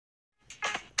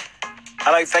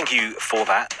Hello, thank you for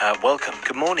that. Welcome.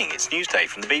 Good morning. It's Newsday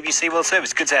from the BBC World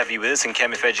Service. Good to have you with us, and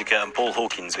Kemi Fejika and Paul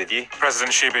Hawkins with you.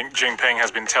 President Xi Jinping has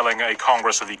been telling a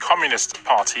Congress of the Communist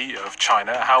Party of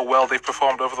China how well they've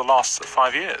performed over the last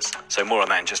 5 years. So more on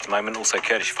that in just a moment. Also,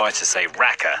 Kurdish fighters say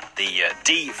Raqqa, the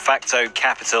de facto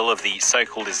capital of the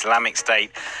so-called Islamic State,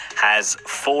 has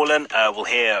fallen. We'll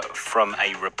hear from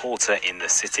a reporter in the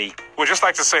city. We'd just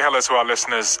like to say hello to our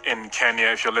listeners in Kenya.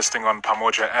 If you're listening on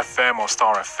Pamoja FM or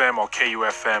Star FM or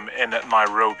KUFM in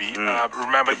Nairobi,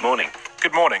 remember... Good morning.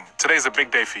 Good morning. Today's a big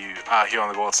day for you here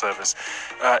on the World Service.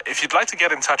 If you'd like to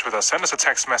get in touch with us, send us a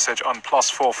text message on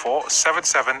 +44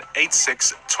 77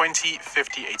 86 20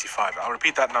 50 85. I'll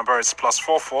repeat that number. It's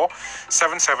 +44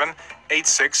 77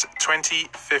 86 20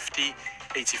 50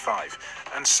 85.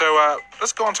 And so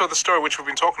let's go on to the story which we've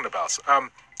been talking about.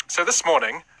 So this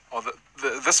morning,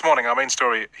 this morning, our main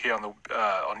story here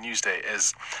on Newsday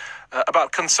is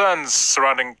about concerns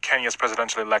surrounding Kenya's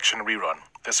presidential election rerun.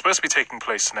 They're supposed to be taking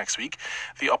place next week.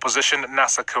 The opposition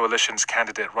NASA coalition's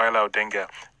candidate Raila Odinga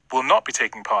will not be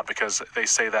taking part because they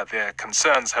say that their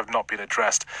concerns have not been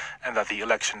addressed and that the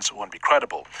elections won't be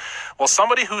credible. Well,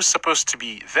 somebody who's supposed to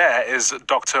be there is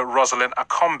Dr. Roselyn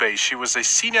Akombe. She was a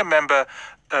senior member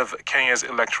of Kenya's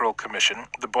Electoral Commission,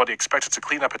 the body expected to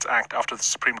clean up its act after the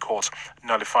Supreme Court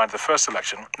nullified the first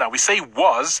election. Now, we say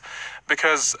was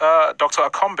because Dr.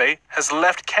 Akombe has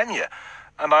left Kenya,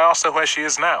 and I asked her where she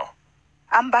is now.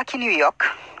 I'm back in New York,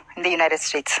 in the United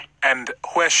States. And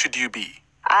where should you be?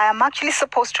 I am actually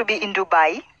supposed to be in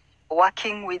Dubai,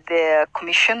 working with the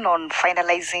Commission on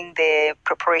finalizing the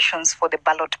preparations for the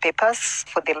ballot papers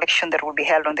for the election that will be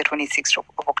held on the 26th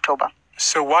of October.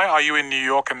 So why are you in New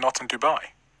York and not in Dubai?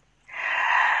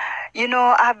 You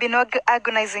know, I've been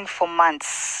agonizing for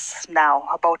months now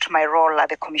about my role at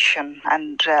the Commission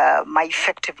and my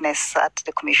effectiveness at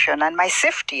the Commission and my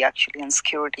safety, actually, and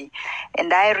security.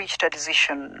 And I reached a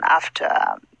decision after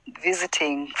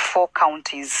visiting 4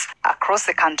 counties across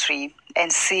the country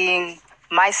and seeing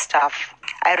my staff.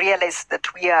 I realized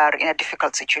that we are in a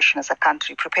difficult situation as a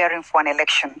country, preparing for an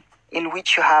election in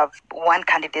which you have one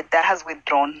candidate that has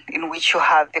withdrawn, in which you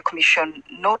have the Commission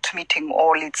not meeting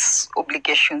all its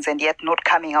obligations and yet not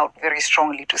coming out very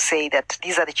strongly to say that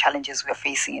these are the challenges we are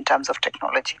facing in terms of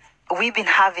technology. We've been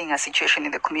having a situation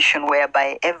in the Commission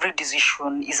whereby every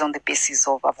decision is on the basis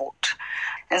of a vote.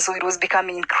 And so it was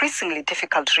becoming increasingly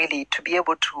difficult, really, to be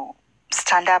able to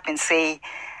stand up and say,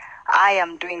 I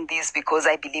am doing this because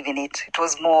I believe in it. It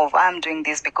was more of, I'm doing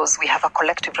this because we have a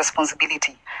collective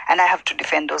responsibility. And I have to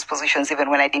defend those positions even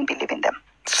when I didn't believe in them.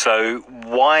 So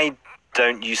why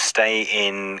don't you stay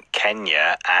in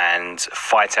Kenya and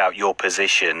fight out your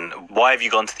position? Why have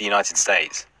you gone to the United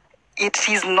States? It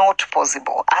is not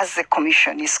possible, as the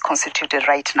Commission is constituted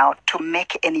right now, to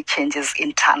make any changes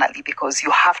internally because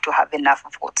you have to have enough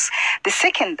votes. The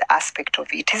second aspect of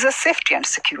it is a safety and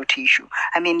security issue.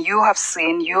 I mean, you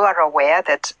are aware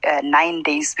that 9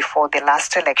 days before the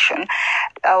last election,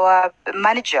 our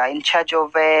manager in charge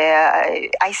of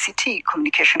ICT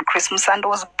communication, Chris Musando,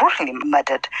 was brutally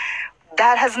murdered.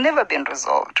 That has never been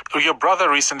resolved. Your brother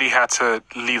recently had to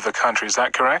leave the country, is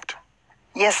that correct?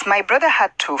 Yes, my brother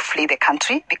had to flee the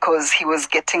country because he was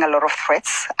getting a lot of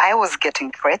threats. I was getting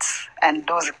threats, and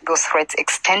those threats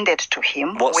extended to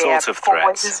him. What sorts of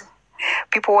threats?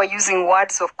 People were using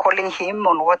words of calling him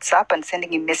on WhatsApp and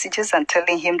sending him messages and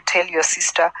telling him, tell your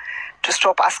sister to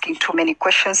stop asking too many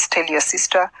questions, tell your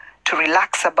sister to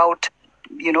relax about,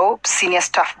 senior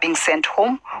staff being sent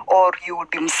home, or you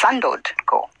would be mishandled.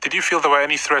 Go. Did you feel there were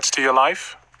any threats to your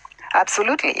life?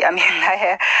 Absolutely. I mean,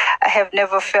 I have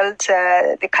never felt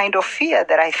the kind of fear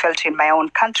that I felt in my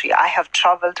own country. I have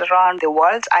traveled around the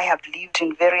world. I have lived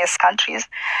in various countries.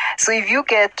 So if you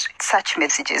get such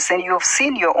messages and you've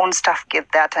seen your own staff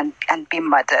get that and be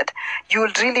murdered, you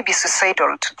will really be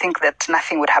suicidal to think that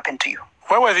nothing would happen to you.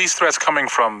 Where were these threats coming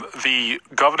from? The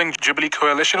governing Jubilee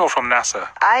coalition or from NASA?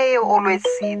 I always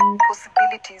see the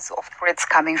possibilities of threats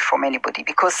coming from anybody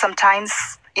because sometimes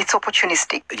it's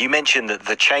opportunistic. You mentioned that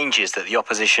the changes that the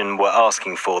opposition were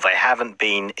asking for, they haven't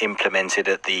been implemented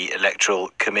at the Electoral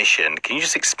Commission. Can you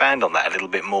just expand on that a little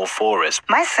bit more for us?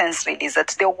 My sense really is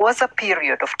that there was a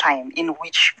period of time in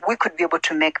which we could be able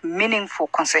to make meaningful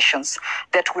concessions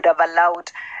that would have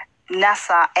allowed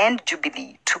NASA and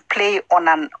Jubilee to play on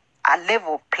a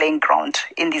level playing ground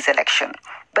in this election.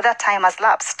 But that time has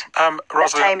lapsed.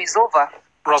 That time is over.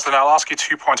 Roselyn, I'll ask you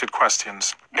 2 pointed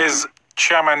questions. Mm-hmm. Is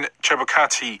Chairman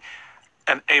Chebukati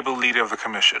an able leader of the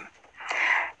Commission?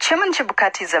 Chairman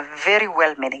Chebukati is a very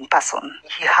well-meaning person.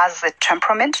 He has the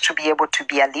temperament to be able to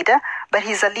be a leader, but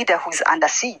he's a leader who is under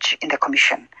siege in the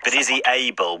Commission. But is he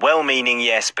able? Well-meaning,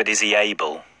 yes, but is he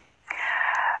able?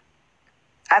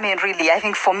 I mean, really, I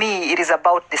think for me, it is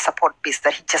about the support base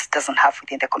that he just doesn't have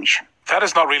within the commission. That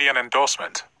is not really an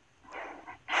endorsement.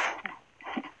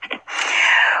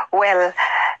 Well,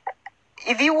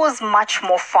 if he was much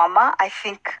more firmer, I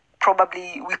think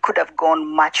probably we could have gone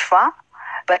much far.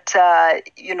 But, there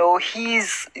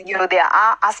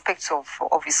are aspects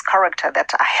of his character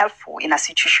that are helpful in a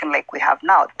situation like we have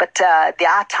now. But there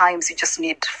are times you just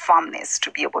need firmness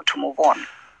to be able to move on.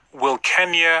 Will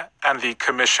Kenya and the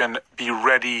Commission be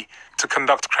ready to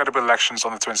conduct credible elections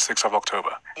on the 26th of October?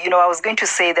 I was going to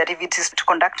say that if it is to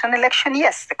conduct an election,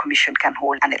 yes, the Commission can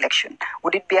hold an election.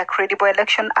 Would it be a credible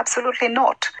election? Absolutely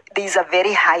not. There is a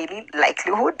very high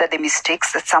likelihood that the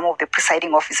mistakes that some of the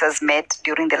presiding officers made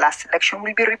during the last election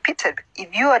will be repeated.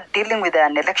 If you are dealing with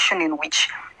an election in which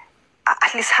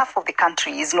at least half of the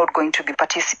country is not going to be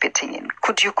participating in,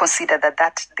 could you consider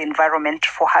that the environment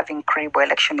for having credible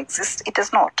election exists? It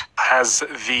does not. Has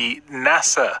the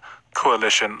NASA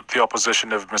coalition, the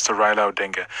opposition of Mr. Raila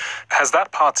Odinga, has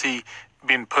that party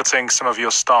been putting some of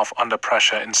your staff under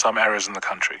pressure in some areas in the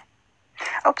country?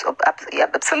 Yeah,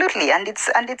 absolutely, and it's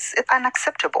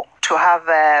unacceptable to have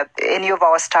any of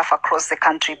our staff across the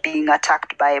country being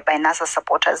attacked by NASA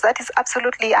supporters. That is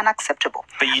absolutely unacceptable.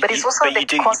 But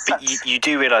you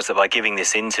do realise that by giving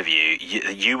this interview,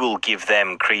 you will give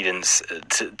them credence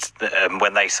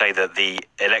when they say that the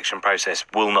election process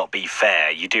will not be fair.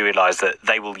 You do realise that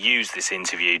they will use this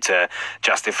interview to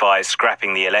justify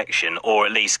scrapping the election, or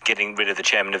at least getting rid of the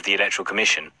chairman of the Electoral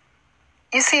Commission.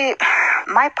 You see,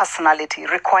 my personality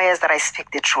requires that I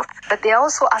speak the truth. But there are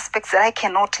also aspects that I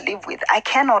cannot live with. I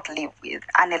cannot live with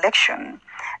an election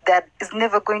that is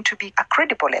never going to be a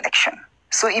credible election.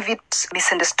 So if it's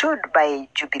misunderstood by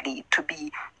Jubilee to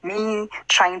be me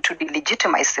trying to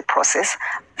delegitimize the process,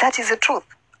 that is the truth.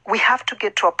 We have to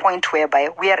get to a point whereby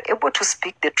we are able to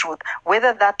speak the truth,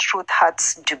 whether that truth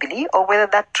hurts Jubilee or whether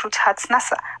that truth hurts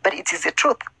NASA. But it is the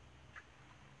truth.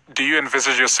 Do you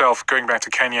envisage yourself going back to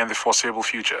Kenya in the foreseeable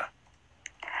future?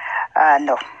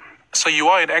 No. So you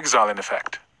are in exile, in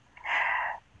effect?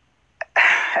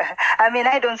 I mean,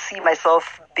 I don't see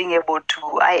myself being able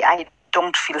to... I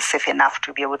don't feel safe enough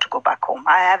to be able to go back home.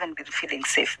 I haven't been feeling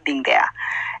safe being there.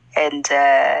 And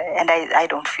I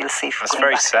don't feel safe. That's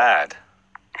very sad.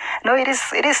 No, it is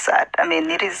sad. I mean,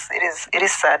 it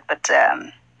is sad, but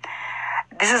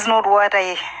this is not what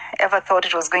I ever thought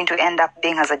it was going to end up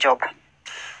being as a job.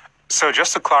 So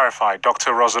just to clarify,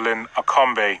 Dr. Roselyn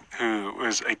Akombe, who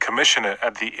is a commissioner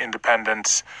at the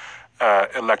Independent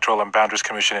Electoral and Boundaries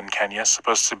Commission in Kenya,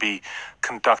 supposed to be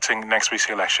conducting next week's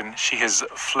election, she has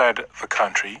fled the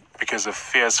country because of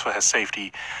fears for her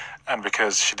safety and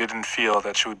because she didn't feel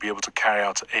that she would be able to carry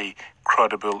out a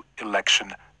credible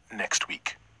election next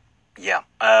week. Yeah.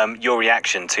 Your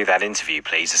reaction to that interview,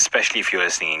 please, especially if you're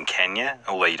listening in Kenya,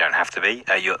 although you don't have to be.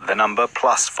 The number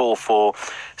 +44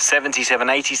 77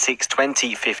 86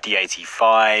 20 50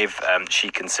 85. She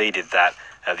conceded that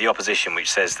the opposition, which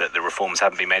says that the reforms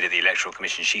haven't been made at the Electoral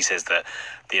Commission, she says that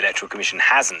the Electoral Commission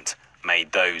hasn't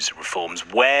made those reforms.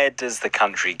 Where does the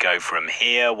country go from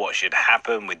here? What should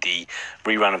happen with the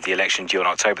rerun of the election due on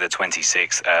October the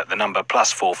 26th? The number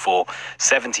 +44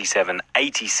 77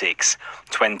 86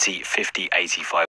 20 50 85.